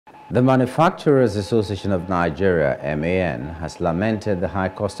The Manufacturers Association of Nigeria, M.A.N, has lamented the high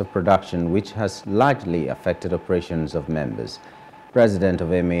cost of production which has largely affected operations of members. President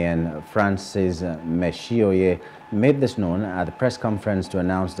of M.A.N, Francis Meshioye, made this known at the press conference to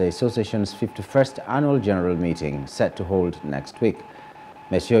announce the association's 51st annual general meeting set to hold next week.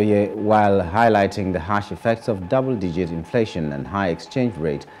 Meshioye, while highlighting the harsh effects of double-digit inflation and high exchange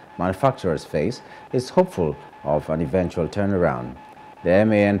rate manufacturers face, is hopeful of an eventual turnaround. The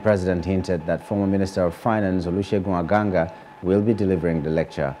M.A.N president hinted that former Minister of Finance Olusegun Aganga will be delivering the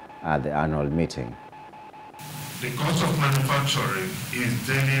lecture at the annual meeting. The cost of manufacturing is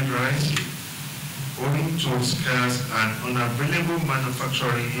daily rising, owing to scarce and unavailable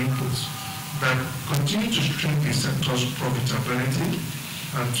manufacturing inputs that continue to strain the sector's profitability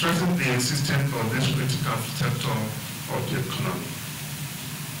and threaten the existence of this critical sector of the economy.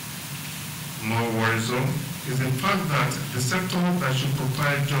 More worrisome is the fact that the sector that should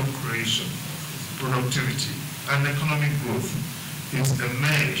provide job creation, productivity, and economic growth is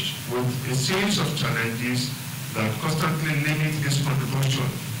emerged with a series of challenges that constantly limit its contribution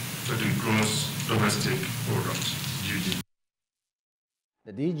to the gross domestic product, GDP.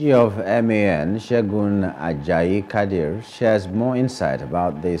 The DG of M.A.N, Segun Ajayi Kadir, shares more insight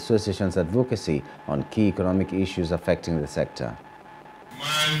about the association's advocacy on key economic issues affecting the sector.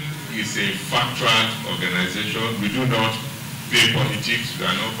 M.A.N is a factual organization. We do not play politics. We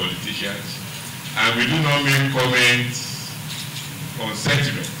are not politicians. And we do not make comments on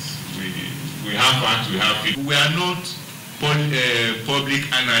sentiments. We have facts, we have people. We are not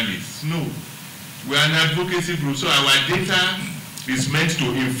public analysts. No. We are an advocacy group. So our data is meant to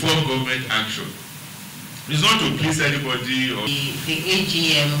inform government action. It's not to please anybody. Or the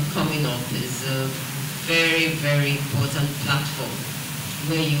AGM coming up is a very, very important platform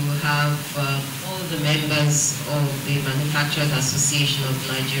where you have all the members of the Manufacturers Association of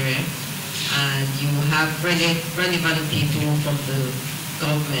Nigeria, and you have relevant people from the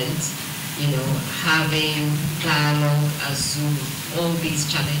government, having dialogue as to all these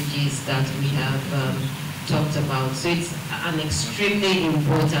challenges that we have talked about. So it's an extremely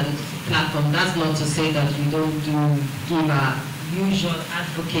important platform. That's not to say that we don't give our usual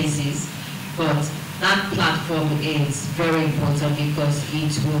advocacies, but that platform is very important because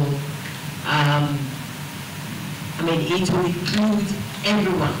it will, it will include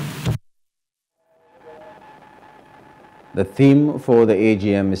everyone. The theme for the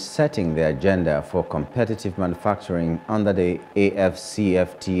AGM is setting the agenda for competitive manufacturing under the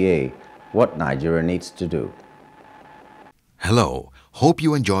AFCFTA, what Nigeria needs to do. Hello, hope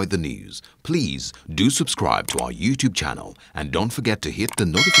you enjoyed the news. Please do subscribe to our YouTube channel and don't forget to hit the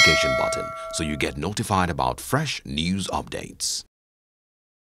notification button so you get notified about fresh news updates.